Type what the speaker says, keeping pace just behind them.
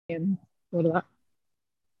and all of that.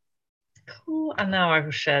 Cool. And now I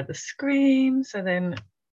will share the screen so then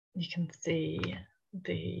you can see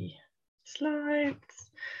the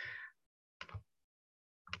slides.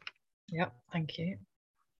 Yep, thank you.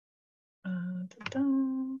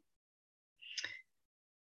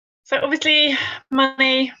 So obviously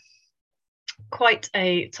money, quite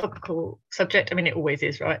a topical subject. I mean, it always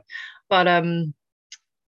is, right? But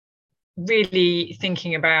really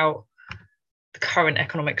thinking about the current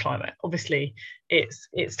economic climate. Obviously, it's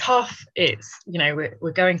tough. It's, you know,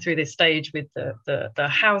 we're going through this stage with the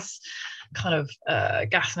house kind of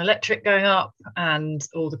gas and electric going up and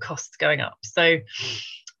all the costs going up. So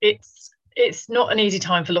it's not an easy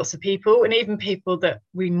time for lots of people, and even people that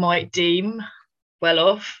we might deem well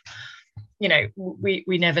off. You know, we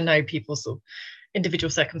never know people's sort of individual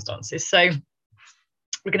circumstances. So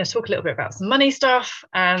we're going to talk a little bit about some money stuff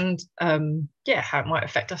and how it might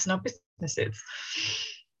affect us in our businesses.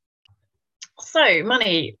 So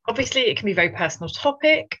money, obviously it can be a very personal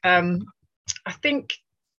topic. I think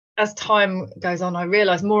as time goes on, I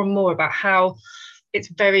realise more and more about how it's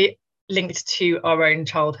very linked to our own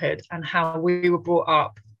childhood and how we were brought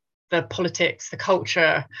up, the politics, the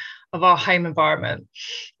culture of our home environment.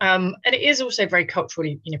 And it is also very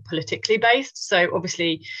culturally, you know, politically based. So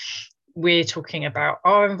obviously we're talking about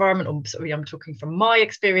our environment, or I'm talking from my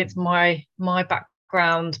experience, my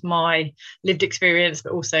background, my lived experience,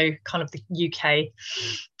 but also kind of the UK.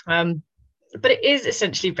 But it is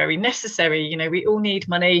essentially very necessary. You know, we all need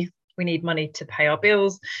money. We need money to pay our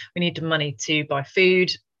bills. We need money to buy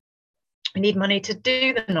food. We need money to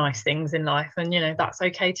do the nice things in life, and, you know, that's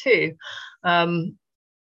okay too.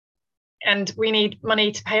 And we need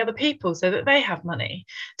money to pay other people so that they have money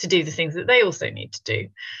to do the things that they also need to do.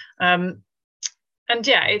 And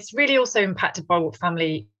yeah, it's really also impacted by what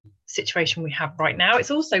family situation we have right now.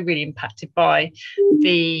 It's also really impacted by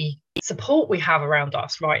the support we have around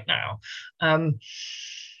us right now.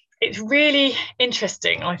 It's really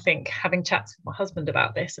interesting, I think, having chats with my husband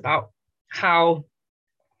about this, about how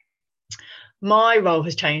my role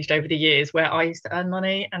has changed over the years, where I used to earn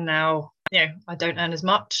money and now, you know, I don't earn as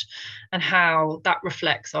much, and how that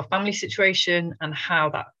reflects our family situation and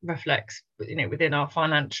how that reflects, you know, within our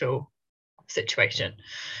financial situation.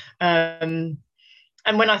 And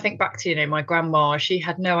when I think back to, you know, my grandma, she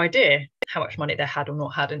had no idea how much money they had or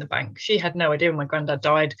not had in the bank. She had no idea when my granddad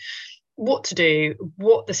died what to do,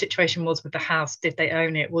 what the situation was with the house. Did they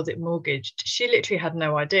own it? Was it mortgaged? She literally had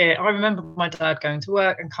no idea. I remember my dad going to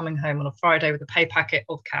work and coming home on a Friday with a pay packet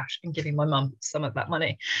of cash and giving my mum some of that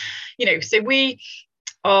money. You know, so we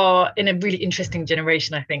are in a really interesting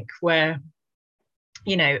generation, I think, where,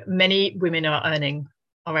 you know, many women are earning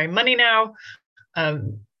our own money now.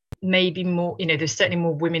 Maybe more, you know, there's certainly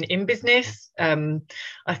more women in business.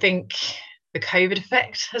 I think the COVID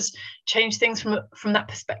effect has changed things from that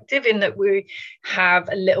perspective, in that we have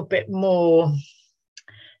a little bit more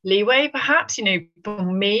leeway, perhaps. You know, for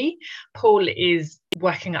me, Paul is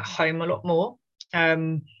working at home a lot more,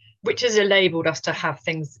 which has enabled us to have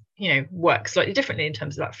things, you know, work slightly differently in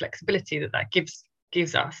terms of that flexibility that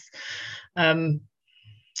gives us. And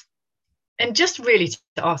just really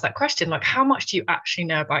to ask that question, like, how much do you actually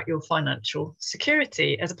know about your financial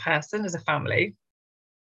security as a person, as a family?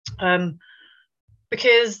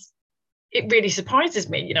 Because it really surprises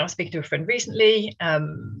me. You know, I was speaking to a friend recently,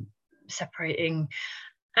 separating,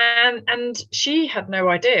 and she had no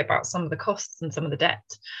idea about some of the costs and some of the debt.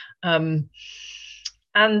 And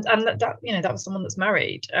that, you know, that was someone that's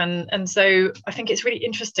married. And so I think it's really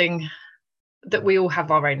interesting that we all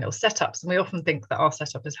have our own little setups, and we often think that our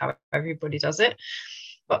setup is how everybody does it,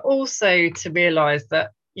 but also to realize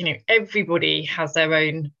that, you know, everybody has their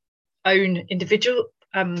own individual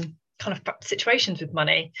kind of situations with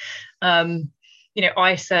money. You know,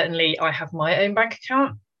 I have my own bank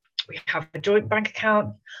account. We have a joint bank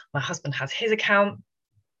account. My husband has his account.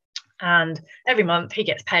 And every month he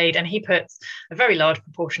gets paid, and he puts a very large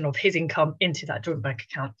proportion of his income into that joint bank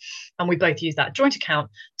account. And we both use that joint account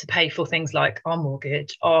to pay for things like our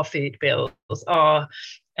mortgage, our food bills, our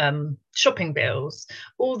shopping bills,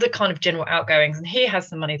 all the kind of general outgoings. And he has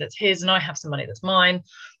some money that's his, and I have some money that's mine.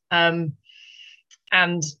 And,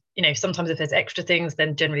 you know, sometimes if there's extra things,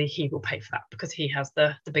 then generally he will pay for that because he has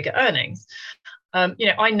the bigger earnings. You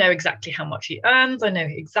know, I know exactly how much he earns. I know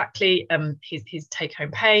exactly his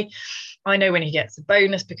take-home pay. I know when he gets a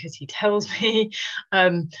bonus because he tells me.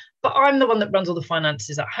 But I'm the one that runs all the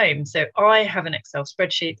finances at home. So I have an Excel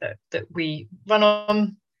spreadsheet that we run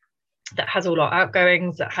on, that has all our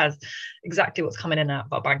outgoings, that has exactly what's coming in and out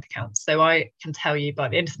of our bank accounts. So I can tell you by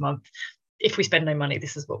the end of the month, if we spend no money,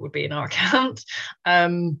 this is what would be in our account.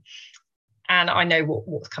 and I know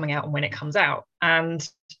what's coming out and when it comes out. And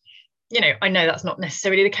I know that's not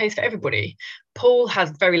necessarily the case for everybody. Paul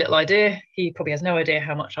has very little idea. He probably has no idea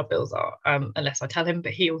how much our bills are, unless I tell him,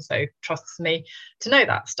 but he also trusts me to know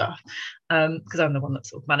that stuff, because I'm the one that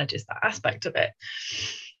sort of manages that aspect of it.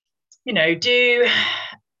 Do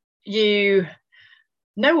you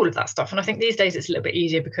know all of that stuff? And I think these days it's a little bit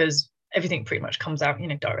easier because everything pretty much comes out,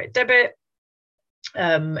 direct debit.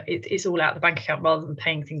 It's all out of the bank account rather than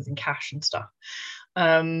paying things in cash and stuff.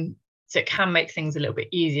 So it can make things a little bit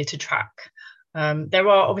easier to track. There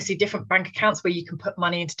are obviously different bank accounts where you can put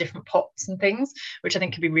money into different pots and things, which I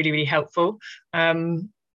think can be really, really helpful.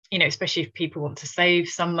 Especially if people want to save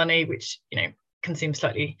some money, which, can seem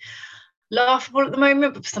slightly laughable at the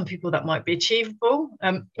moment, but for some people that might be achievable.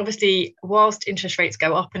 Obviously, whilst interest rates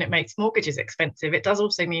go up and it makes mortgages expensive, it does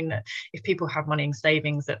also mean that if people have money in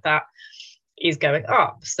savings, that is going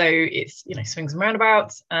up. So it's, swings and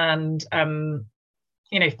roundabouts. And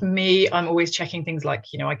for me, I'm always checking things like,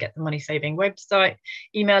 I get the money saving website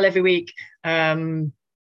email every week. And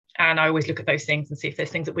I always look at those things and see if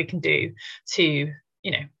there's things that we can do to,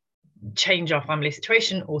 change our family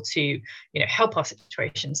situation or to, help our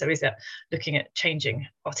situation. So is that looking at changing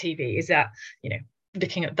our TV? Is that,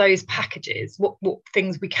 looking at those packages, what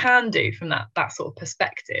things we can do from that sort of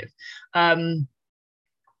perspective?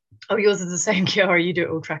 Oh, yours is the same, Kiara. You do it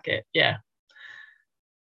all, track it. Yeah.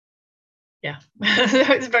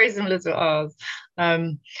 It's very similar to ours.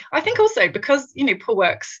 I think also because Paul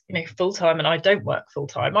works full time and I don't work full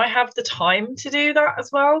time, I have the time to do that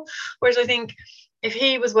as well. Whereas I think if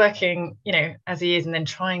he was working as he is and then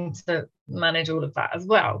trying to manage all of that as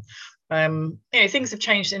well, things have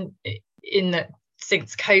changed in that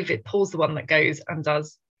since COVID. Paul's the one that goes and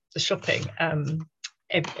does the shopping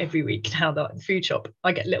every week now. The food shop,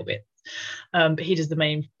 I get a little bit. But he does the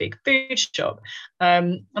main big food shop,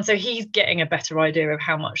 and so he's getting a better idea of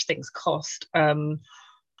how much things cost, and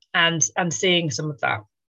seeing some of that.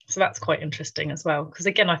 So that's quite interesting as well, because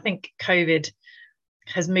again, I think COVID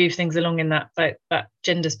has moved things along in that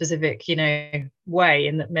gender specific way,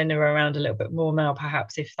 in that men are around a little bit more now,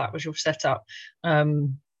 perhaps, if that was your setup, to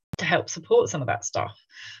help support some of that stuff.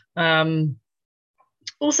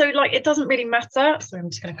 Also, it doesn't really matter, so I'm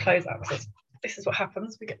just going to close that because this is what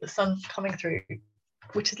happens. We get the sun coming through,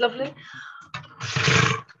 which is lovely.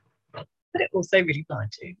 But it also really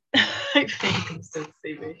blind you. Hopefully you can still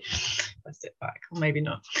see me if I sit back, or maybe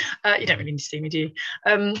not. You don't really need to see me, do you?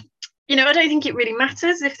 I don't think it really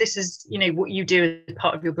matters if this is, what you do as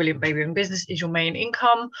part of your Brilliant Baby Room business is your main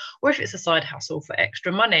income, or if it's a side hustle for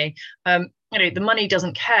extra money. The money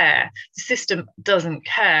doesn't care. The system doesn't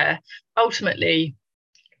care. Ultimately,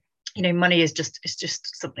 money is just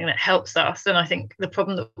something that helps us. And I think the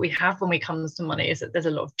problem that we have when we come to money is that there's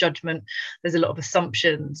a lot of judgment, there's a lot of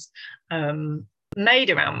assumptions made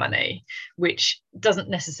around money, which doesn't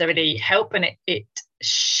necessarily help, and it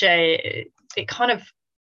kind of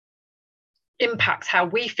impacts how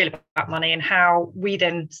we feel about money and how we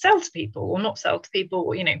then sell to people or not sell to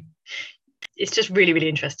people. It's just really, really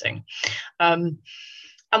interesting.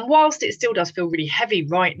 And whilst it still does feel really heavy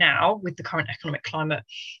right now with the current economic climate,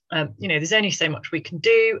 there's only so much we can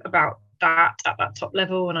do about that at that top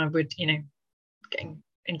level. And I would, getting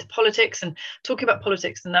into politics and talking about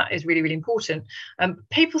politics, and that is really, really important.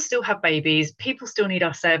 People still have babies, people still need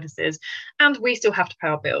our services, and we still have to pay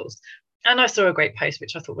our bills. And I saw a great post,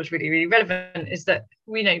 which I thought was really, really relevant, is that,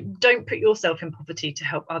 don't put yourself in poverty to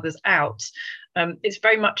help others out. It's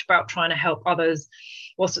very much about trying to help others,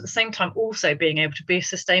 whilst at the same time also being able to be a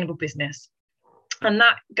sustainable business. And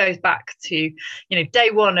that goes back to,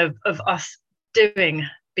 day one of us doing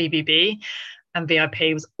BBB and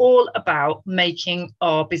VIP was all about making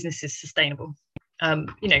our businesses sustainable.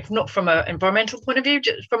 Not from an environmental point of view,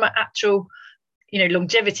 just from an actual,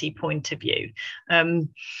 longevity point of view.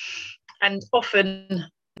 And often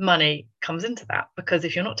money comes into that, because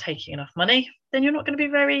if you're not taking enough money, then you're not going to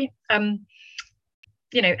be very,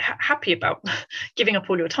 happy about giving up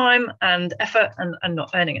all your time and effort and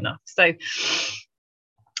not earning enough. So,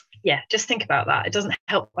 yeah, just think about that. It doesn't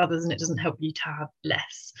help others and it doesn't help you to have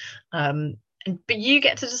less. But you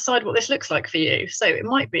get to decide what this looks like for you. So it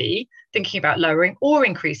might be thinking about lowering or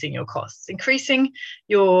increasing your costs. Increasing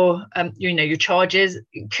your, your charges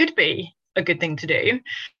could be a good thing to do.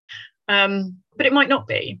 But it might not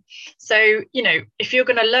be. So, if you're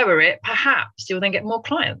going to lower it, perhaps you'll then get more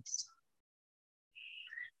clients.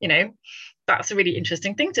 That's a really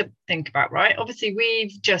interesting thing to think about, right? Obviously,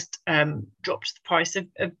 we've just dropped the price of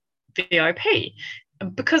VIP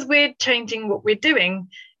because we're changing what we're doing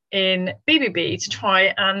in BBB to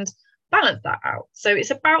try and balance that out. So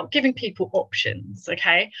it's about giving people options.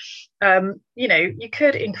 Okay. You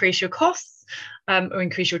could increase your costs, or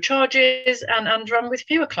increase your charges, and run with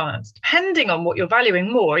fewer clients, depending on what you're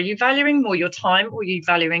valuing more. Are you valuing more your time, or are you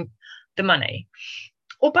valuing the money,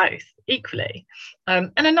 or both equally?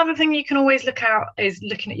 And another thing you can always look out is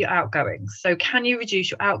looking at your outgoings. So can you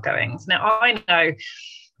reduce your outgoings? Now, I know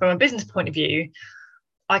from a business point of view,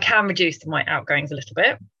 I can reduce my outgoings a little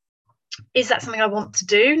bit. Is that something I want to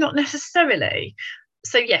do? Not necessarily.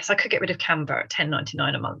 So yes, I could get rid of Canva at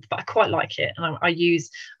 $10.99 a month, but I quite like it, and I use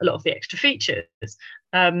a lot of the extra features. If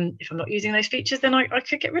I'm not using those features, then I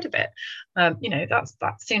could get rid of it.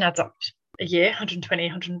 That soon adds up a year, 120,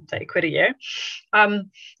 130 quid a year. My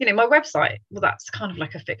website, well, that's kind of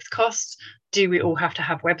like a fixed cost. Do we all have to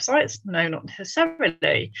have websites? No, not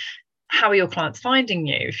necessarily. How are your clients finding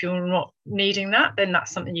you? If you're not needing that, then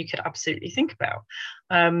that's something you could absolutely think about.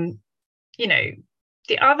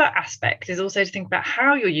 The other aspect is also to think about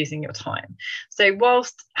how you're using your time. So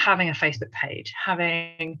whilst having a Facebook page,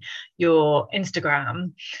 having your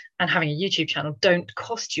Instagram, and having a YouTube channel don't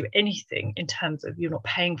cost you anything in terms of you're not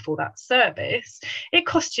paying for that service, it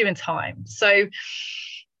costs you in time. So,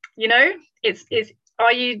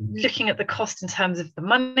 are you looking at the cost in terms of the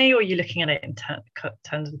money, or are you looking at it in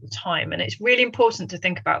terms of the time? And it's really important to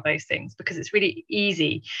think about those things, because it's really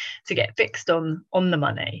easy to get fixed on the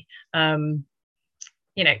money.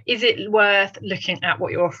 Is it worth looking at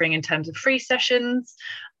what you're offering in terms of free sessions,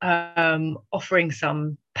 offering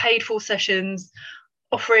some paid for sessions,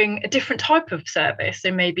 offering a different type of service?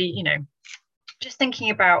 So maybe, just thinking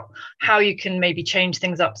about how you can maybe change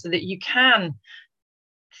things up so that you can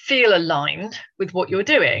feel aligned with what you're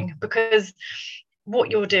doing, because what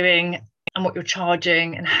you're doing and what you're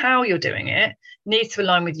charging and how you're doing it needs to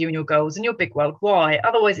align with you and your goals and your big world why.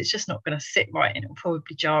 Otherwise, it's just not going to sit right, and it'll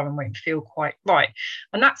probably jar and won't feel quite right.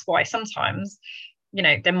 And that's why sometimes,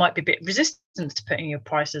 there might be a bit of resistance to putting your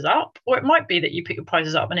prices up, or it might be that you put your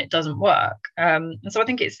prices up and it doesn't work. And so I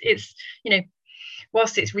think it's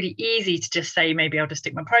whilst it's really easy to just say, maybe I'll just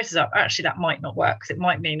stick my prices up, actually that might not work, because it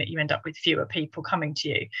might mean that you end up with fewer people coming to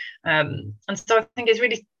you. And so I think it's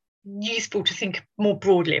really useful to think more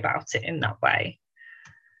broadly about it in that way.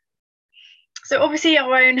 So obviously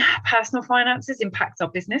our own personal finances impact our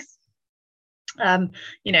business.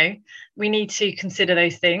 We need to consider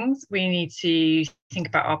those things. We need to think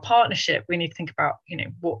about our partnership. We need to think about,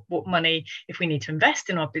 what money, if we need to invest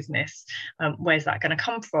in our business, where's that going to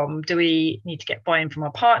come from? Do we need to get buy-in from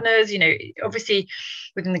our partners? Obviously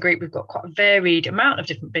within the group, we've got quite a varied amount of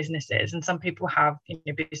different businesses, and some people have,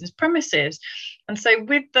 business premises. And so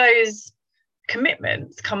with those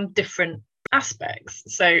commitments come different aspects.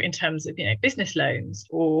 So in terms of, business loans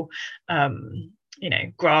or,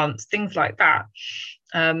 grants, things like that.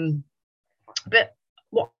 But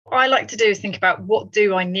what I like to do is think about, what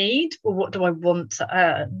do I need, or what do I want to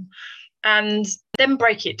earn, and then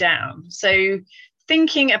break it down. So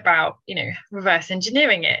thinking about, reverse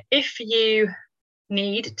engineering it. If you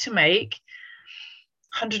need to make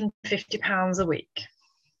 £150 a week,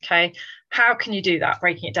 okay, how can you do that?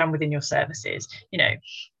 Breaking it down within your services.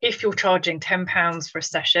 If you're charging £10 for a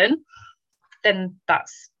session, then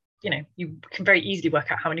that's, you can very easily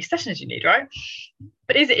work out how many sessions you need, right?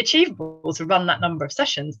 But is it achievable to run that number of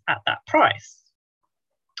sessions at that price?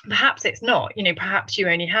 Perhaps it's not. Perhaps you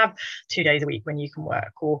only have 2 days a week when you can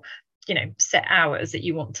work, or, set hours that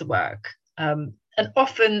you want to work. And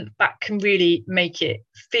often that can really make it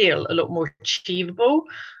feel a lot more achievable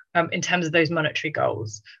in terms of those monetary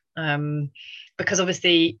goals. Because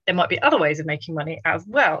obviously there might be other ways of making money as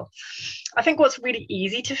well. I think what's really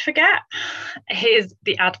easy to forget is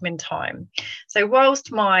the admin time. So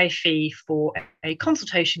whilst my fee for a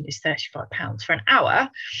consultation is £35 for an hour,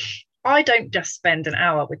 I don't just spend an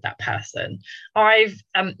hour with that person. I've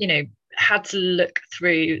had to look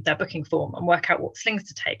through their booking form and work out what slings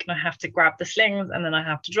to take, and I have to grab the slings, and then I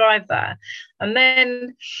have to drive there. And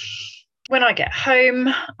then when I get home,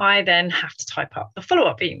 I then have to type up the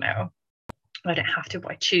follow-up email. I don't have to,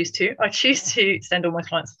 but I choose to. I choose to send all my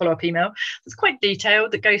clients a follow-up email. It's quite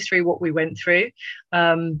detailed, that goes through what we went through,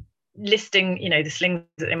 listing, the slings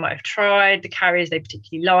that they might have tried, the carriers they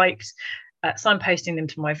particularly liked, signposting them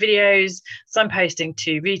to my videos, signposting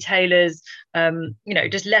to retailers,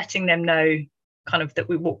 just letting them know kind of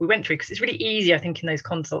what we went through, because it's really easy, I think, in those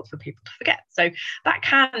consults for people to forget. So that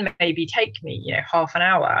can maybe take me, half an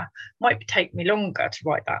hour, might take me longer to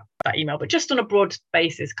write that email, but just on a broad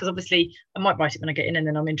basis, because obviously I might write it when I get in, and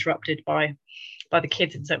then I'm interrupted by the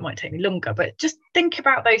kids, and so it might take me longer. But just think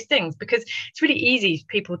about those things, because it's really easy for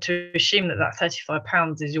people to assume that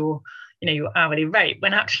 £35 is your your hourly rate,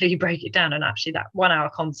 when actually you break it down, and actually that 1 hour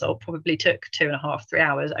consult probably took 2.5, 3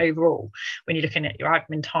 hours overall, when you're looking at your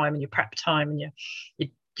admin time and your prep time and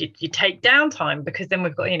you take down time, because then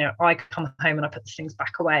we've got, I come home and I put the things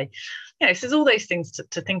back away. So there's all those things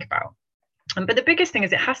to think about. But the biggest thing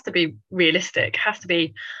is it has to be realistic. It has to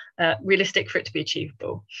be realistic for it to be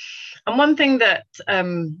achievable. And one thing that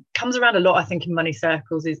comes around a lot, I think, in money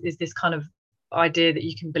circles is this kind of idea that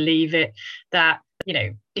you can believe it, that,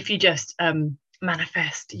 if you just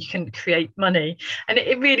manifest, you can create money. And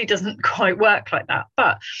it really doesn't quite work like that.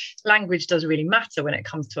 But language does really matter when it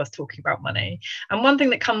comes to us talking about money. And one thing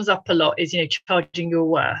that comes up a lot is, charging your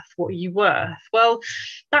worth. What are you worth? Well,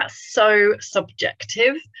 that's so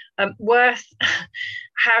subjective. Worth,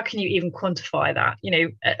 how can you even quantify that?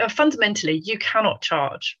 Fundamentally, you cannot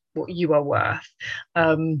charge what you are worth.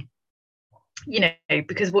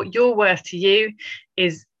 Because what you're worth to you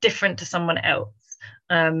is different to someone else.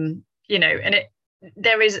 And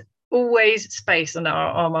there is always space on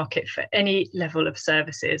our market for any level of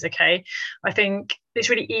services. Okay, I think it's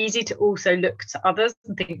really easy to also look to others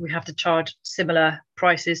and think we have to charge similar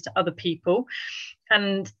prices to other people.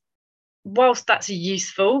 And whilst that's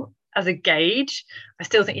useful as a gauge, I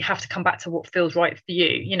still think you have to come back to what feels right for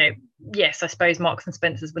you. Yes, I suppose Marks and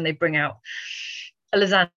Spencer's, when they bring out a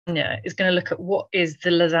lasagna, is going to look at what is the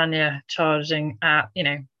lasagna charging at,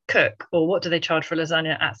 Cook, or what do they charge for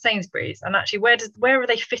lasagna at Sainsbury's, and actually where are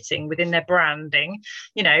they fitting within their branding?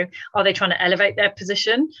 Are they trying to elevate their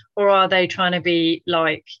position, or are they trying to be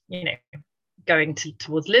like, going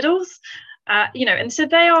towards Lidl's? And so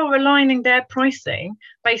they are aligning their pricing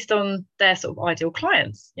based on their sort of ideal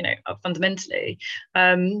clients, fundamentally.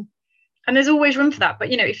 And there's always room for that.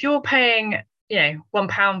 But, if you're paying,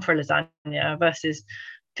 £1 for a lasagna versus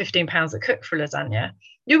 £15 at Cook for lasagna,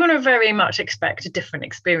 you're going to very much expect a different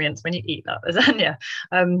experience when you eat that lasagna.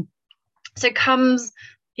 So comes,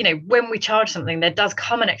 when we charge something, there does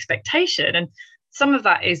come an expectation. And some of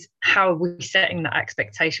that is how are we setting that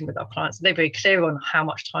expectation with our clients? Are they very clear on how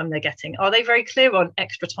much time they're getting? Are they very clear on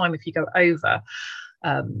extra time if you go over?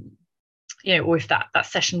 Or if that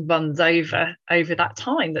session runs over that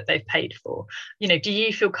time that they've paid for? Do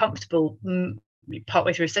you feel comfortable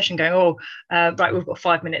partway through a session going, right, we've got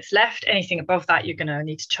 5 minutes left, anything above that you're going to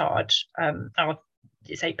need to charge?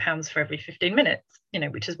 It's £8 for every 15 minutes,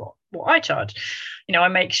 which is what I charge. I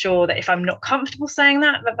make sure that if I'm not comfortable saying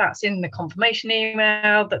that's in the confirmation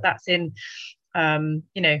email, that's in in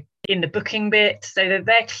the booking bit, so that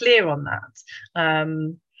they're clear on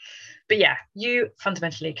that. But yeah, you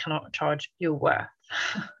fundamentally cannot charge your worth.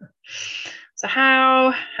 So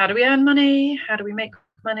how do we earn money? How do we make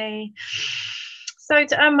money? So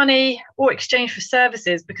to earn money or exchange for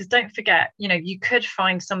services, because don't forget, you could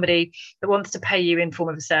find somebody that wants to pay you in form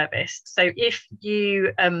of a service. So if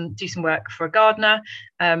you do some work for a gardener,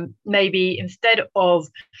 maybe instead of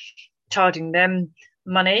charging them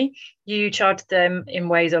money, you charge them in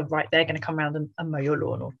ways of, right, they're going to come around and mow your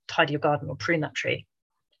lawn or tidy your garden or prune that tree.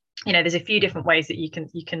 There's a few different ways that you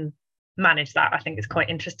can manage that. I think it's quite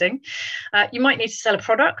interesting. You might need to sell a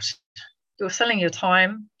product. You're selling your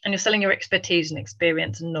time and you're selling your expertise and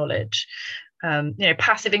experience and knowledge.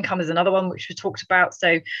 Passive income is another one which we talked about.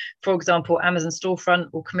 So, for example, Amazon storefront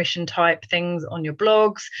or commission type things on your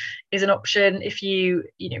blogs is an option. If you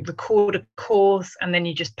record a course and then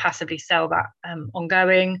you just passively sell that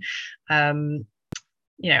ongoing. I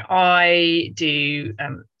do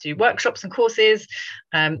workshops and courses.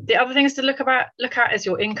 The other things to look at is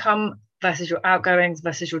your income versus your outgoings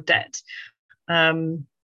versus your debt.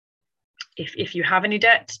 If you have any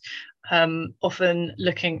debt, often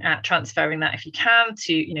looking at transferring that if you can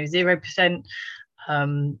to 0%.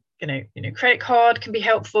 Credit card can be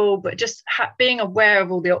helpful, but just being aware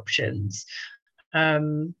of all the options.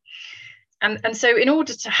 And so in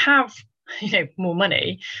order to have more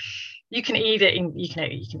money, you can either you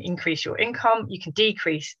can increase your income, you can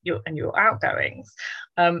decrease your outgoings.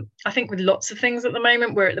 I think with lots of things at the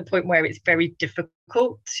moment, we're at the point where it's very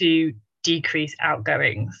difficult to decrease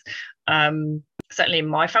outgoings. Certainly in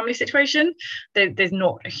my family situation, there's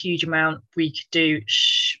not a huge amount we could do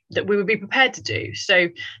that we would be prepared to do. So,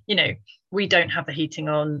 we don't have the heating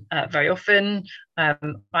on very often.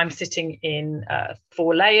 I'm sitting in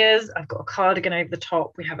 4 layers. I've got a cardigan over the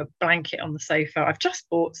top. We have a blanket on the sofa. I've just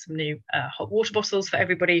bought some new hot water bottles for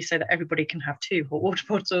everybody so that everybody can have 2 hot water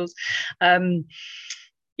bottles. So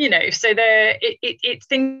it's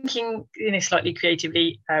thinking, slightly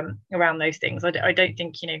creatively around those things. I don't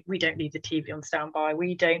think, we don't leave the TV on standby.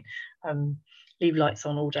 We don't leave lights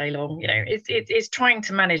on all day long. It's trying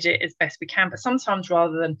to manage it as best we can. But sometimes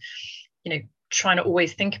rather than, trying to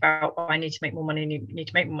always think about, oh, I need to make more money, need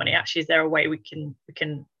to make more money. Actually, is there a way we can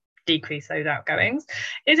decrease those outgoings?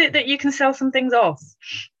 Is it that you can sell some things off?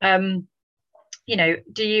 Do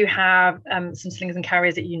you have some slings and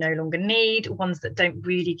carriers that you no longer need, ones that don't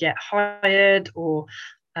really get hired or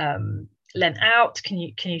lent out? Can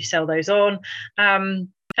you sell those on?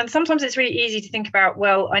 And sometimes it's really easy to think about,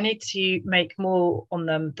 well, I need to make more on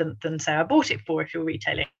them than say I bought it for, if you're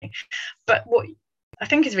retailing. But what I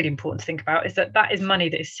think is really important to think about is that is money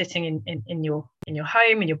that is sitting in your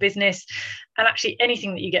home, in your business, and actually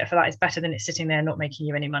anything that you get for that is better than it sitting there not making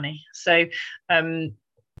you any money. So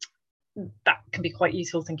that can be quite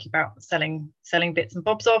useful, thinking about selling bits and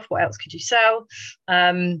bobs off. What else could you sell?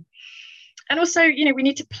 And also, we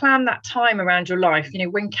need to plan that time around your life.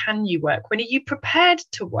 When can you work? When are you prepared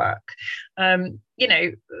to work? I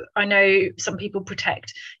know some people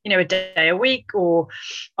protect, a day a week, or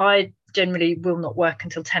I generally will not work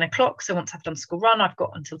until 10 o'clock. So once I've done school run, I've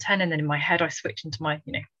got until 10, and then in my head, I switch into my,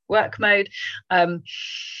 work mode.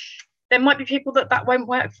 There might be people that won't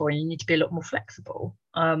work for. You need to be a lot more flexible.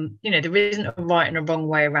 There isn't a right and a wrong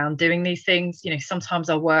way around doing these things. Sometimes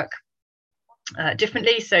I'll work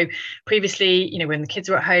differently. So previously, when the kids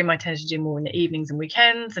were at home, I tended to do more in the evenings and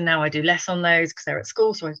weekends, and now I do less on those because they're at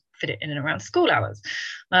school, so I fit it in and around school hours.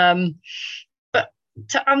 But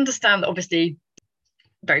to understand that, obviously,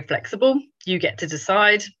 very flexible, you get to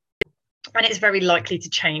decide, and it's very likely to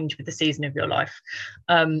change with the season of your life.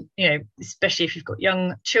 Especially if you've got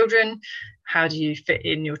young children, how do you fit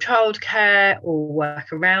in your childcare or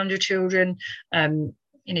work around your children?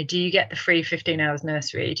 Do you get the free 15 hours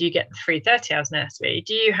nursery? Do you get the free 30 hours nursery?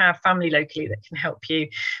 Do you have family locally that can help you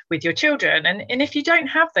with your children? And if you don't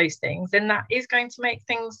have those things, then that is going to make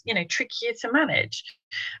things, trickier to manage.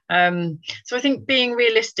 So I think being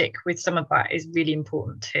realistic with some of that is really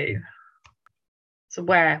important too. So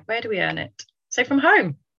where do we earn it? So from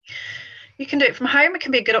home. You can do it from home. It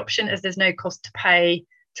can be a good option, as there's no cost to pay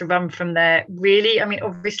to run from there, really. I mean,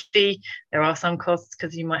 obviously there are some costs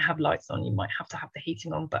because you might have lights on, you might have to have the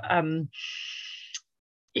heating on, but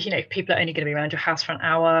if people are only going to be around your house for an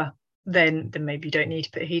hour, then maybe you don't need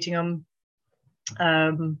to put heating on.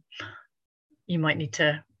 You might need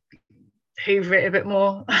to hoover it a bit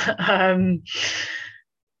more. There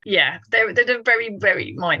are very,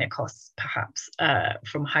 very minor costs perhaps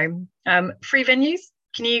from home. Free venues.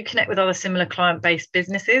 Can you connect with other similar client-based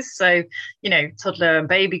businesses? So, toddler and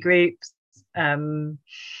baby groups,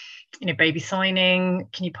 baby signing.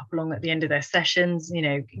 Can you pop along at the end of their sessions?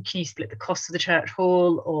 Can you split the cost of the church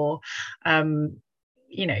hall, or,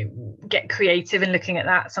 get creative in looking at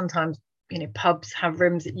that? Sometimes, pubs have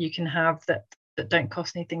rooms that you can have that don't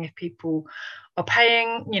cost anything if people are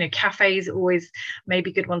paying. Cafes are always maybe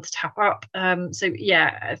a good one to tap up.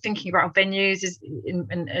 Thinking about venues is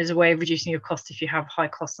as a way of reducing your cost if you have high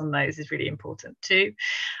costs on those is really important too.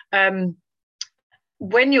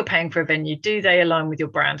 When you're paying for a venue, do they align with your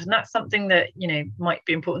brand? And that's something that might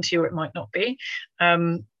be important to you, or it might not be,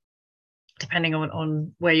 depending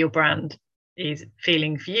on where your brand is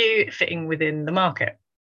feeling for you, fitting within the market.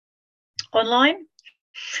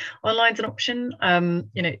 Online's an option,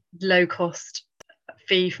 low cost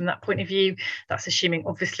fee from that point of view. That's assuming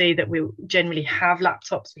obviously that we'll generally have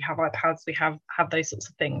laptops, we have iPads, we have those sorts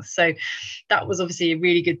of things. So that was obviously a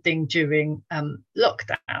really good thing during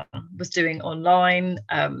lockdown, was doing online.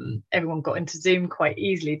 Everyone got into Zoom quite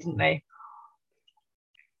easily, didn't they?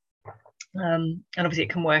 And obviously it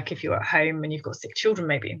can work if you're at home and you've got sick children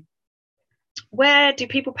maybe. Where do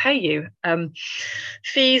people pay you?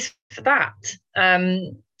 Fees for that,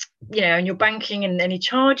 and your banking and any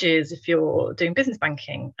charges if you're doing business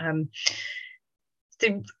banking.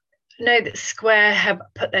 So know that Square have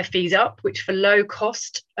put their fees up, which for low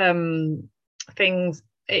cost things,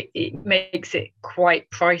 it makes it quite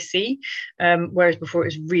pricey, whereas before it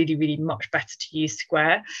was really, really much better to use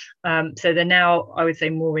Square. So they're now, I would say,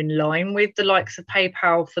 more in line with the likes of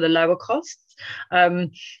PayPal for the lower costs.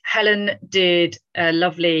 Helen did a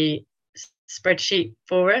lovely spreadsheet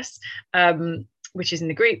for us, which is in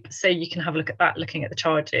the group, so you can have a look at that, looking at the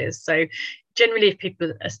charges. So generally, if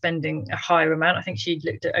people are spending a higher amount, I think she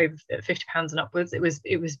looked at over £50 and upwards, it was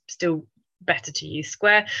still better to use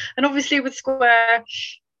Square. And obviously with Square,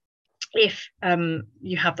 if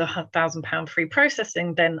you have the £1,000 free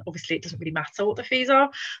processing, then obviously it doesn't really matter what the fees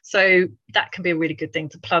are. So that can be a really good thing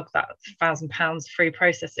to plug that £1,000 free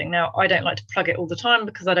processing. Now, I don't like to plug it all the time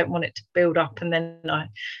because I don't want it to build up and then I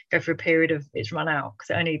go for a period of it's run out, because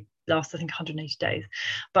it only lasts, I think, 180 days.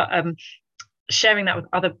 But sharing that with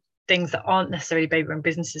other things that aren't necessarily baby-run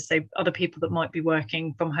businesses, so other people that might be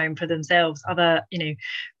working from home for themselves, other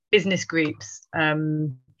business groups,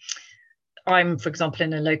 I'm, for example,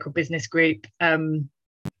 in a local business group. No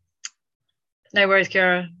worries,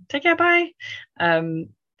 Kira. Take care, bye.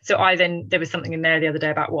 So there was something in there the other day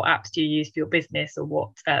about what apps do you use for your business, or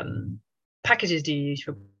what packages do you use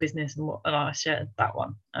for business, and I shared that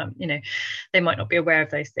one. They might not be aware of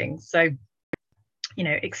those things. So,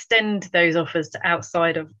 extend those offers to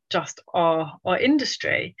outside of just our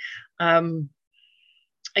industry.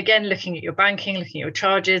 Again, looking at your banking, looking at your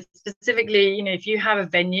charges, specifically, if you have a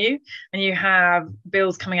venue and you have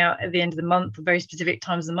bills coming out at the end of the month, or very specific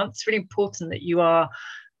times of the month, it's really important that you are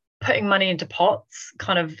putting money into pots,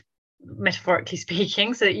 kind of metaphorically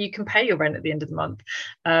speaking, so that you can pay your rent at the end of the month.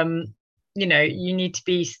 You need to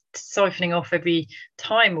be siphoning off every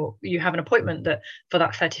time, or you have an appointment, that for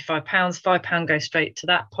that £35, £5 goes straight to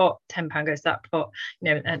that pot, £10 goes to that pot,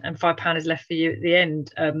 and £5 is left for you at the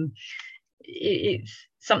end. It's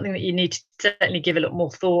something that you need to certainly give a lot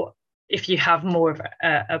more thought if you have more of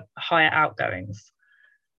a higher outgoings.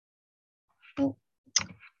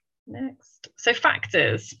 Next. So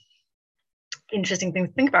factors. Interesting thing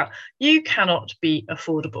to think about. You cannot be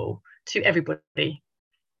affordable to everybody.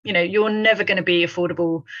 You're never going to be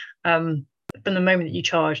affordable from the moment that you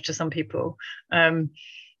charge to some people.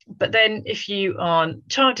 But then if you aren't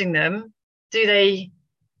charging them, do they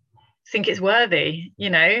think it's worthy?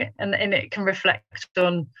 And it can reflect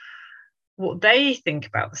on what they think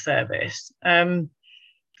about the service.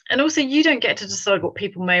 And also, you don't get to decide what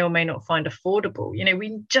people may or may not find affordable.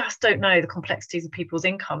 We just don't know the complexities of people's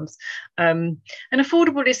incomes. And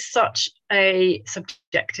affordable is such a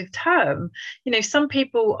subjective term. Some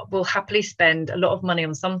people will happily spend a lot of money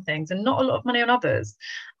on some things and not a lot of money on others.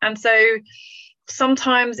 And so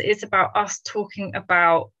sometimes it's about us talking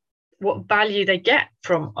about what value they get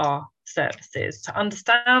from our services, to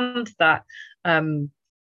understand that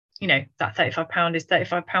that £35 is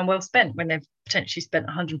 £35 well spent when they've potentially spent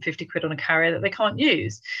 150 quid on a carrier that they can't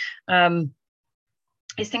use.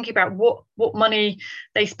 It's thinking about what money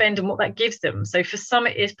they spend and what that gives them. So for some,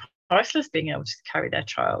 it is priceless being able to carry their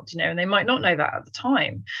child, and they might not know that at the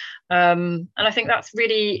time. And I think that's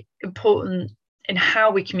really important in how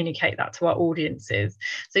we communicate that to our audiences.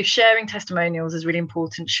 So sharing testimonials is really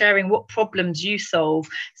important. Sharing what problems you solve,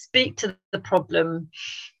 speak to the problem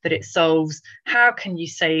that it solves. How can you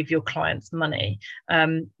save your clients money?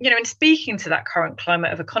 And speaking to that current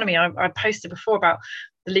climate of economy, I posted before about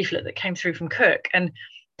the leaflet that came through from Cook, and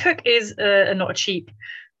Cook is not a cheap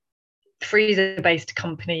freezer-based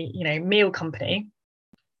company, meal company.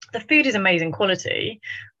 The food is amazing quality.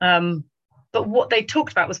 But what they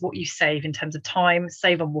talked about was what you save in terms of time,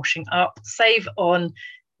 save on washing up, save on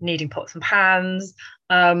needing pots and pans.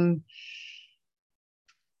 And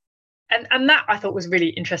that I thought was a really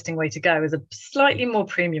interesting way to go, as a slightly more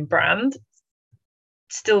premium brand,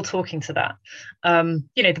 still talking to that.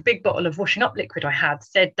 The big bottle of washing up liquid I had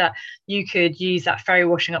said that you could use that fairy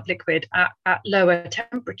washing up liquid at lower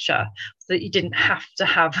temperature, so that you didn't have to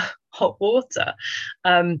have hot water.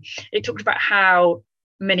 It talked about how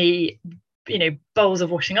many bowls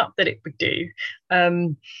of washing up that it would do.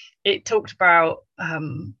 It talked about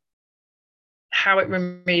how it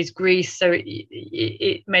removes grease, so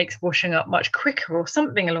it makes washing up much quicker, or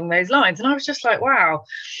something along those lines. And I was just like, wow,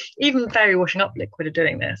 even fairy washing up liquid are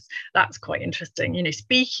doing this. That's quite interesting.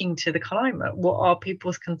 Speaking to the climate, what are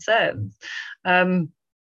people's concerns? I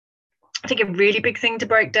think a really big thing to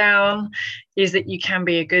break down is that you can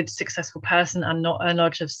be a good, successful person and not earn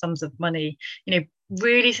large sums of money.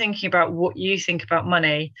 Really thinking about what you think about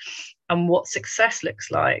money and what success looks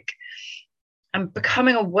like, and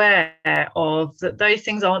becoming aware of that those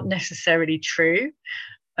things aren't necessarily true.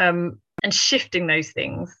 And shifting those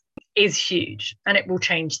things is huge, and it will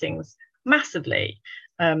change things massively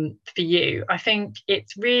for you. I think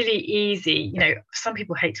it's really easy. Some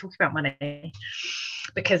people hate talking about money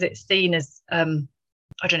because it's seen as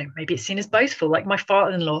I don't know, maybe it's seen as boastful. Like my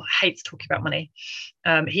father-in-law hates talking about money.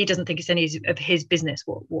 He doesn't think it's any of his business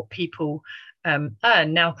what people earn.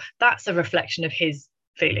 Now, that's a reflection of his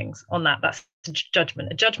feelings on that. That's a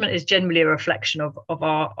judgment. A judgment is generally a reflection of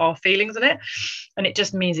our feelings on it. And it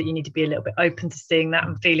just means that you need to be a little bit open to seeing that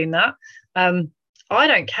and feeling that. I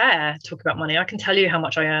don't care to talk about money. I can tell you how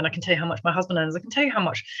much I earn. I can tell you how much my husband earns. I can tell you how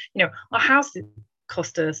much, our house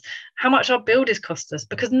cost us, how much our builders cost us,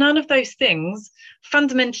 because none of those things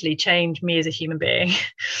fundamentally change me as a human being.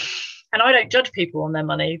 And I don't judge people on their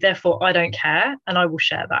money, therefore I don't care, and I will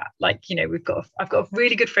share that. I've got a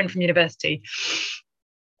really good friend from university,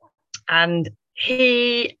 and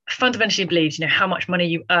he fundamentally believes, how much money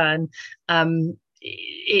you earn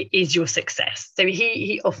is your success. So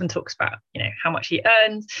he often talks about, how much he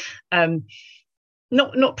earns.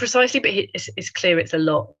 not precisely, but it's clear it's a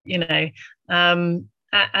lot, you know,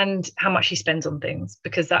 and how much he spends on things,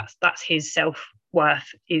 because that's his self-worth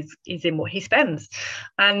is in what he spends,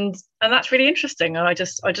 and that's really interesting. And I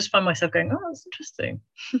just find myself going, oh, that's interesting.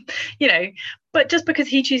 You know, but just because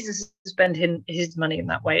he chooses to spend his money in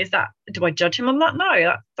that way, do I judge him on that?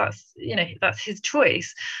 No, that's you know, that's his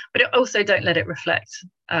choice. But it also don't let it reflect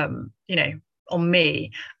you know, on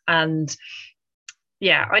me. And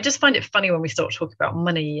yeah, I just find it funny when we start talking about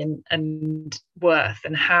money and worth,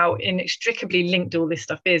 and how inextricably linked all this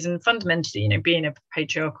stuff is. And fundamentally, you know, being a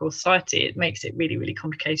patriarchal society, it makes it really, really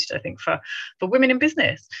complicated, I think, for women in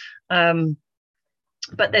business.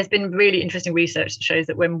 But there's been really interesting research that shows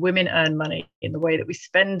that when women earn money, in the way that we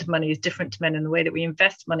spend money is different to men, and the way that we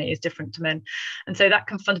invest money is different to men. And so that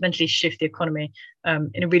can fundamentally shift the economy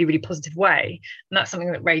in a really, really positive way. And that's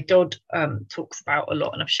something that Ray Dodd talks about a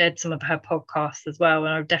lot. And I've shared some of her podcasts as well.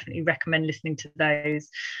 And I would definitely recommend listening to those,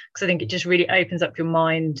 because I think it just really opens up your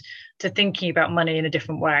mind to thinking about money in a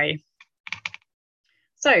different way.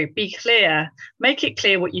 So be clear, make it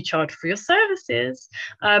clear what you charge for your services.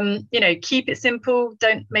 You know, keep it simple.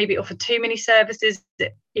 Don't maybe offer too many services.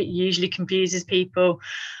 It usually confuses people.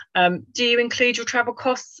 Do you include your travel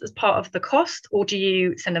costs as part of the cost, or do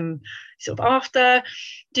you send them sort of after?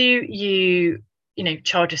 Do you know,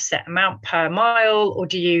 charge a set amount per mile, or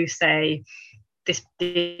do you say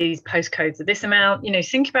these postcodes are this amount? You know,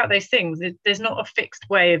 think about those things. There's not a fixed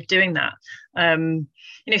way of doing that.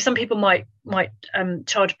 You know, some people might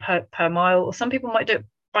charge per mile, or some people might do it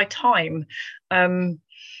by time,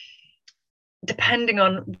 depending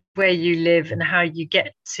on where you live and how you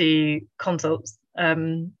get to consults.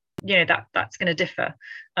 You know, that's going to differ.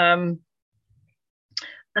 And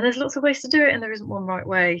there's lots of ways to do it, and there isn't one right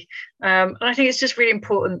way. And I think it's just really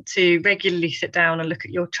important to regularly sit down and look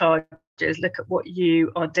at your charges, look at what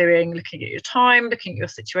you are doing, looking at your time, looking at your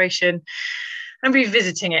situation, and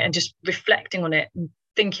revisiting it and just reflecting on it and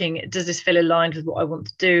thinking, does this feel aligned with what I want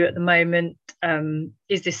to do at the moment?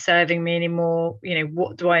 Is this serving me anymore? You know,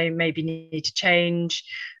 what do I maybe need to change?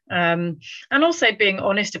 And also being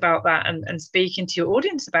honest about that, and speaking to your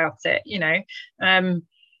audience about it. You know,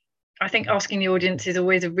 I think asking the audience is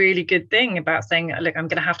always a really good thing, about saying, look, I'm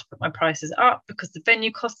going to have to put my prices up because the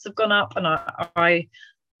venue costs have gone up, and I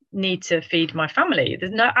need to feed my family.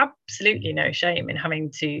 There's absolutely no shame in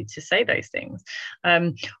having to say those things,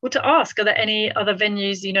 or to ask, are there any other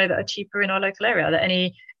venues, you know, that are cheaper in our local area? Are there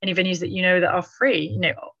any venues that you know that are free? You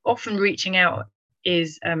know, often reaching out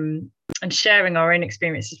is and sharing our own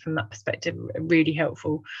experiences from that perspective are really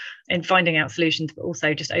helpful in finding out solutions, but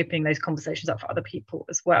also just opening those conversations up for other people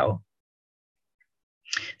as well.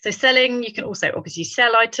 So selling, you can also obviously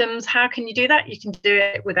sell items. How can you do that? You can do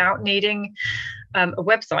it without needing a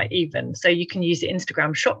website even. So you can use the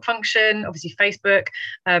Instagram shop function, obviously Facebook.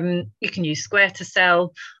 You can use Square to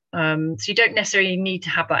sell. So you don't necessarily need to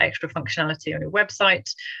have that extra functionality on your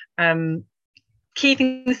website. Key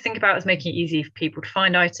things to think about is making it easy for people to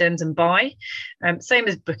find items and buy. Same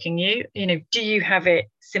as booking you. You know, do you have it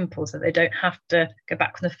simple so they don't have to go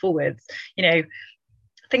backwards and forwards? You know,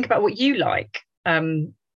 think about what you like.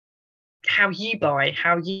 How you buy,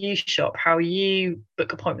 how you shop, how you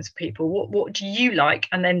book appointments with people. What do you like,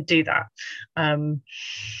 and then do that.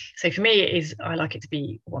 So for me, it is, I like it to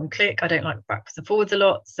be one click. I don't like backwards and forwards a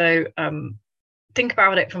lot. So think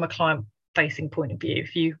about it from a client facing point of view.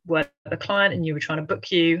 If you were the client and you were trying to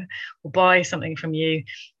book you or buy something from you,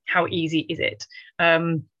 how easy is it?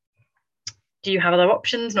 Do you have other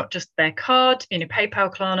options, not just their card, you know,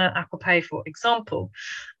 PayPal, Klarna, Apple Pay, for example?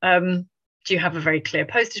 Do you have a very clear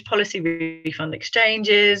postage policy, refund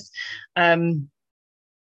exchanges? Google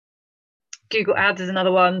Ads is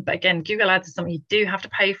another one, but again, Google Ads is something you do have to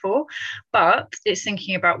pay for, but it's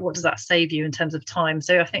thinking about what does that save you in terms of time.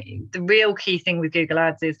 So I think the real key thing with Google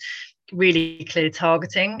Ads is really clear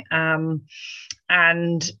targeting,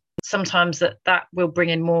 and sometimes that will bring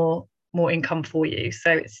in more income for you. So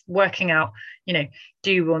it's working out, you know,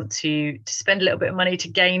 do you want to spend a little bit of money to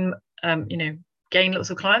gain, you know, gain lots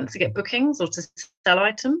of clients, to get bookings, or to sell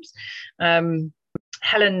items?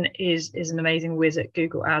 Helen is an amazing whiz at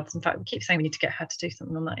Google Ads. In fact, we keep saying we need to get her to do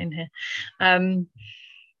something on that in here.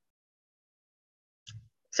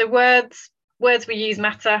 So words we use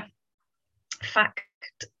matter. Fact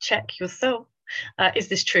check yourself. Is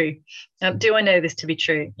this true? Do I know this to be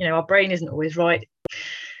true? You know, our brain isn't always right.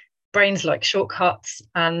 Brains like shortcuts,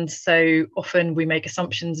 and so often we make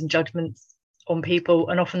assumptions and judgments on people,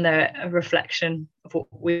 and often they're a reflection of what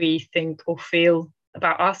we think or feel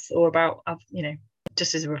about us, or about, you know,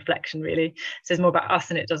 just as a reflection really. It says more about us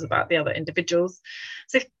than it does about the other individuals.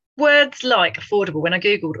 So words like affordable, when I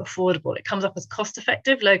Googled affordable, it comes up as cost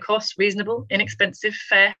effective, low cost, reasonable, inexpensive,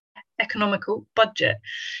 fair, economical, budget.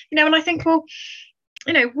 And I think, well,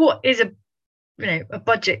 what is a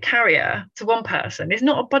budget carrier to one person is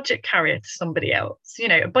not a budget carrier to somebody else.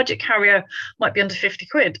 A budget carrier might be under 50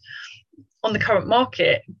 quid. On the current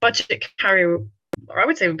market, budget carrier, I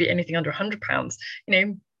would say, would be anything under £100.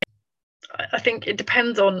 I think it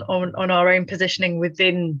depends on our own positioning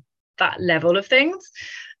within that level of things.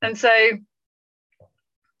 And so,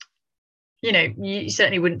 you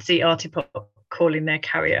certainly wouldn't see Artipop calling their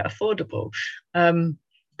carrier affordable.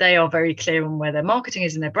 They are very clear on where their marketing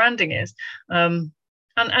is and their branding is. And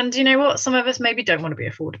you know what? Some of us maybe don't want to be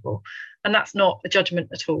affordable. And that's not a judgment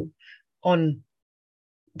at all on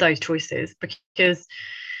those choices, because,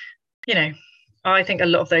 I think a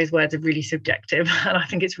lot of those words are really subjective, and I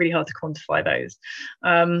think it's really hard to quantify those.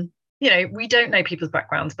 We don't know people's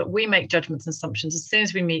backgrounds, but we make judgments and assumptions as soon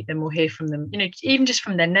as we meet them or hear from them, even just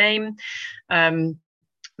from their name,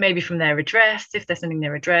 maybe from their address, if they're sending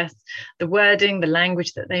their address, the wording, the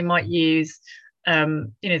language that they might use,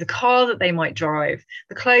 the car that they might drive,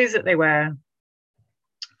 the clothes that they wear.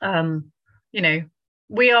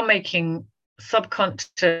 We are making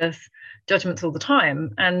subconscious judgments all the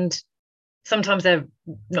time, and sometimes they're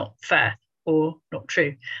not fair or not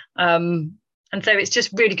true. And so it's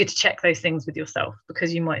just really good to check those things with yourself,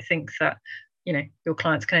 because you might think that, your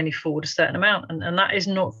clients can only afford a certain amount, and that is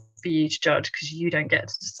not for you to judge, because you don't get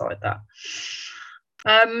to decide that.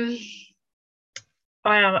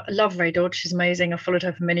 I love Ray Dodge. She's amazing. I've followed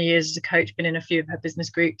her for many years as a coach, been in a few of her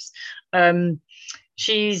business groups.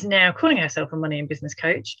 She's now calling herself a money and business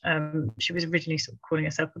coach. She was originally sort of calling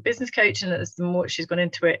herself a business coach, and as the more she's gone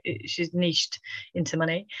into it, she's niched into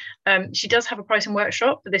money. She does have a pricing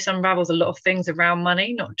workshop, but this unravels a lot of things around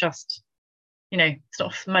money, not just, it's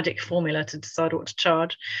not a magic formula to decide what to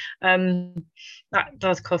charge. That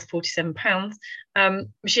does cost £47.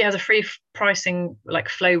 She has a free pricing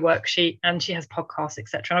flow worksheet, and she has podcasts,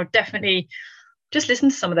 etc. And I would definitely just listen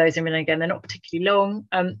to some of those every now and again. They're not particularly long,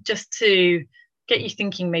 just to get you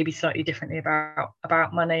thinking maybe slightly differently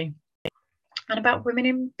about money and about women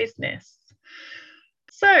in business.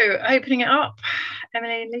 So, opening it up,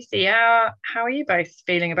 Emily and Lucy, how are you both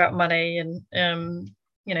feeling about money? And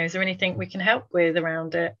is there anything we can help with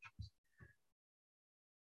around it?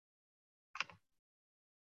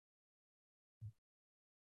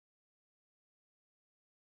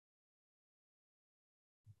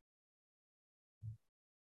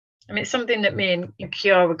 I mean, it's something that me and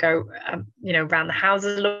Kiara go, around the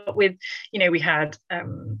houses a lot with. We had a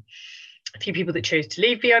few people that chose to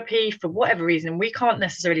leave VIP for whatever reason. We can't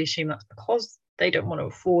necessarily assume that's because they don't want to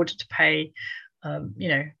afford to pay,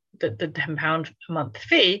 the £10 a month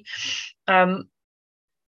fee.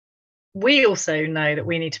 We also know that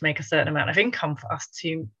we need to make a certain amount of income for us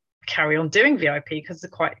to carry on doing VIP, because they're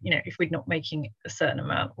quite, if we're not making a certain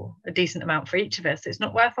amount or a decent amount for each of us, it's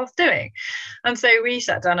not worth us doing. And so we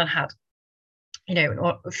sat down and had,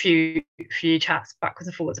 a few chats backwards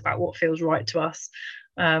and forwards about what feels right to us,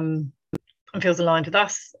 and feels aligned with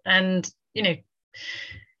us. And,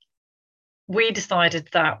 we decided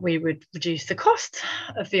that we would reduce the cost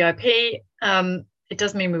of VIP. It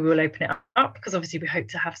does mean we will open it up, because obviously we hope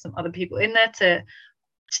to have some other people in there to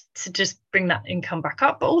just bring that income back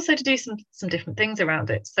up, but also to do some different things around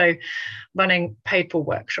it. So running paid for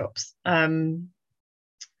workshops,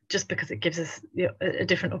 just because it gives us a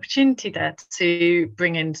different opportunity there to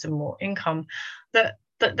bring in some more income that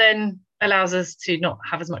then allows us to not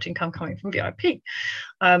have as much income coming from VIP.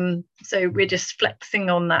 So we're just flexing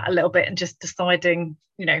on that a little bit and just deciding,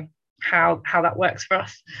 how that works for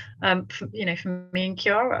us, for me and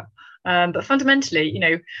Kiara. But fundamentally,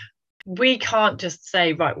 we can't just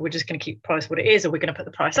say, right, we're just going to keep the price what it is, or we're going to put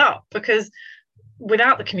the price up, because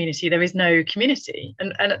without the community, there is no community.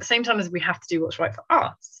 And at the same time as we have to do what's right for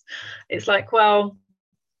us, it's like, well,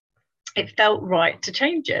 it felt right to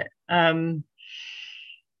change it.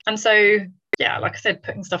 And so, yeah, like I said,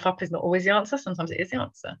 putting stuff up is not always the answer. Sometimes it is the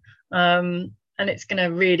answer. And it's going to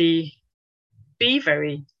really be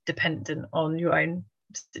very dependent on your own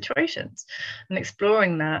situations and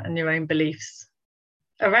exploring that and your own beliefs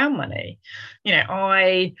around money.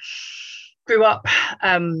 I grew up,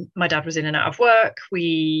 my dad was in and out of work.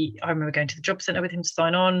 I remember going to the job centre with him to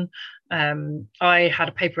sign on. I had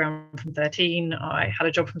a paper round from 13. I had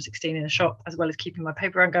a job from 16 in a shop, as well as keeping my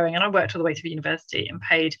paper round going. And I worked all the way through university and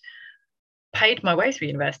paid my way through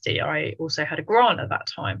university. I also had a grant at that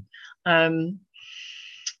time.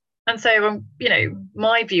 And so,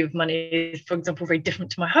 my view of money is, for example, very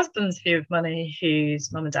different to my husband's view of money,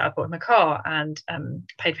 whose mum and dad bought him a car and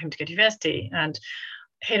paid for him to go to university. And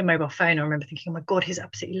he had a mobile phone. I remember thinking, oh my God, he's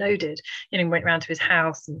absolutely loaded. You know, went round to his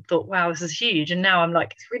house and thought, wow, this is huge. And now I'm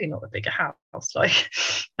like, it's really not a bigger house. Like,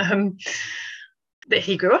 that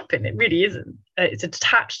he grew up in. It really isn't. It's a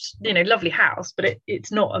detached, you know, lovely house, but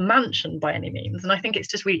it's not a mansion by any means. And I think it's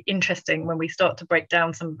just really interesting when we start to break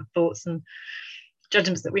down some of the thoughts and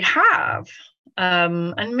judgments that we have.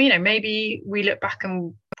 And, you know, maybe we look back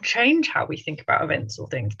and change how we think about events or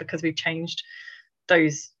things because we've changed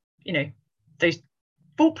those, you know, those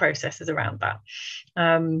thought processes around that.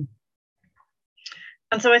 And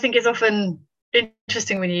so I think it's often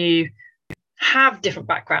interesting when you have different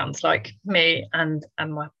backgrounds like me and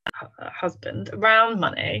my husband around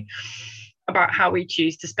money, about how we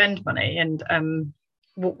choose to spend money and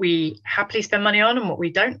what we happily spend money on and what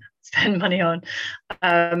we don't spend money on,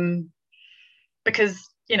 because,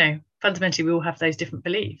 you know, fundamentally we all have those different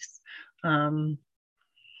beliefs.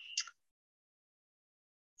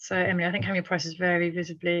 So Emily, I think having a price is very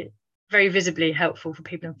visibly helpful for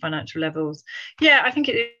people in financial levels. Yeah, I think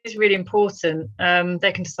it is really important.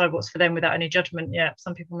 They can decide what's for them without any judgment. Yeah,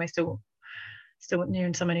 some people may still want new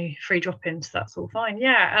and so many free drop-ins, so that's all fine.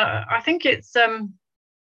 Yeah, I think it's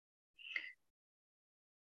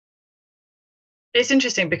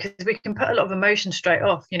interesting because we can put a lot of emotion straight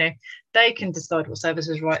off. You know, they can decide what service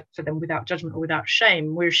is right for them without judgment or without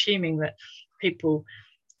shame. We're assuming that people,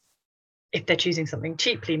 if they're choosing something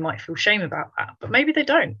cheaply, might feel shame about that, but maybe they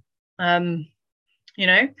don't. You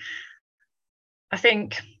know, I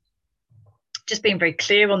think just being very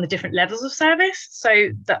clear on the different levels of service so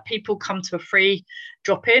that people come to a free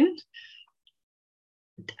drop-in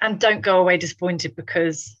and don't go away disappointed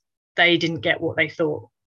because they didn't get what they thought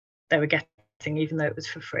they were getting, even though it was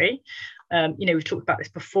for free. You know, we've talked about this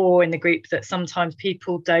before in the group, that sometimes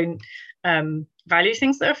people don't value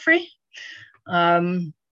things that are free.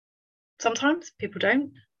 Sometimes people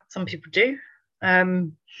don't, some people do.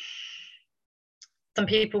 Some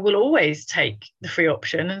people will always take the free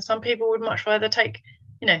option and some people would much rather take,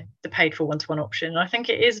 you know, the paid for one-to-one option. And I think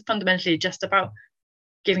it is fundamentally just about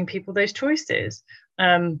giving people those choices.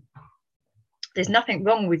 There's nothing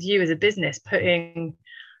wrong with you as a business putting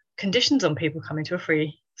conditions on people coming to a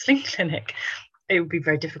free sling clinic. It would be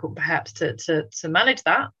very difficult perhaps to manage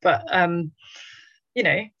that, but you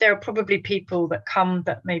know, there are probably people that come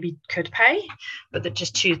that maybe could pay, but that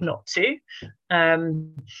just choose not to.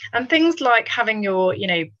 And things like having your, you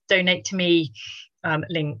know, donate to me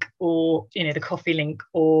link, or, you know, the coffee link,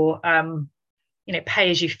 or, you know, pay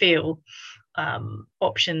as you feel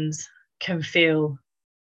options can feel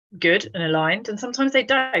good and aligned, and sometimes they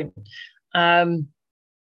don't. When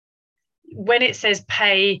it says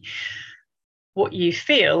pay what you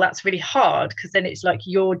feel, that's really hard because then it's like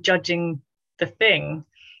you're judging the thing,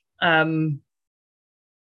 and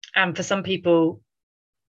for some people,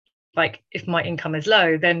 like if my income is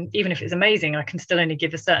low, then even if it's amazing, I can still only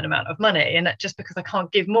give a certain amount of money, and that just because I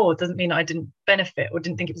can't give more doesn't mean I didn't benefit or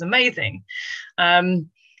didn't think it was amazing. You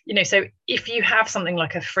know, so if you have something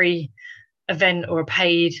like a free event or a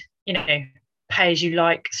paid, you know, pay as you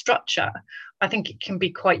like structure, I think it can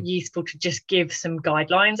be quite useful to just give some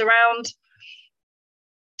guidelines around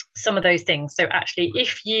some of those things. So actually,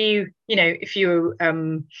 if you know, if you're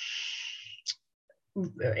in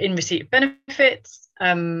receipt of benefits,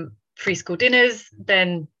 free school dinners,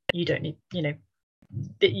 then you don't need, you know,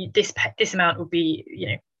 this amount would be, you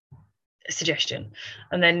know, a suggestion.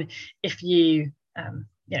 And then if you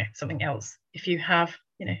you know, something else, if you have,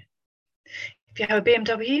 you know, if you have a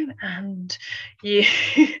BMW and you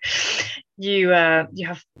you have,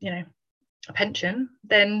 you know, a pension,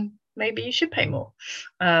 then maybe you should pay more.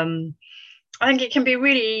 I think it can be a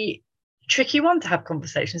really tricky one to have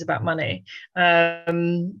conversations about money,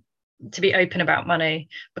 to be open about money,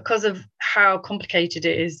 because of how complicated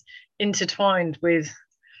it is, intertwined with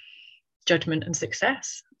judgment and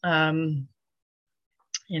success.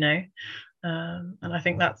 You know, and I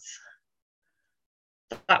think that's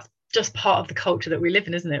just part of the culture that we live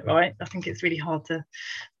in, isn't it? Right? I think it's really hard to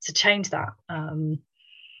change that.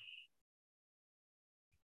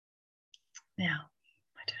 Yeah,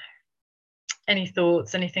 I don't know. Any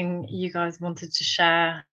thoughts? Anything you guys wanted to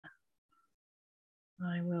share?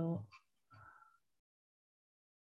 I will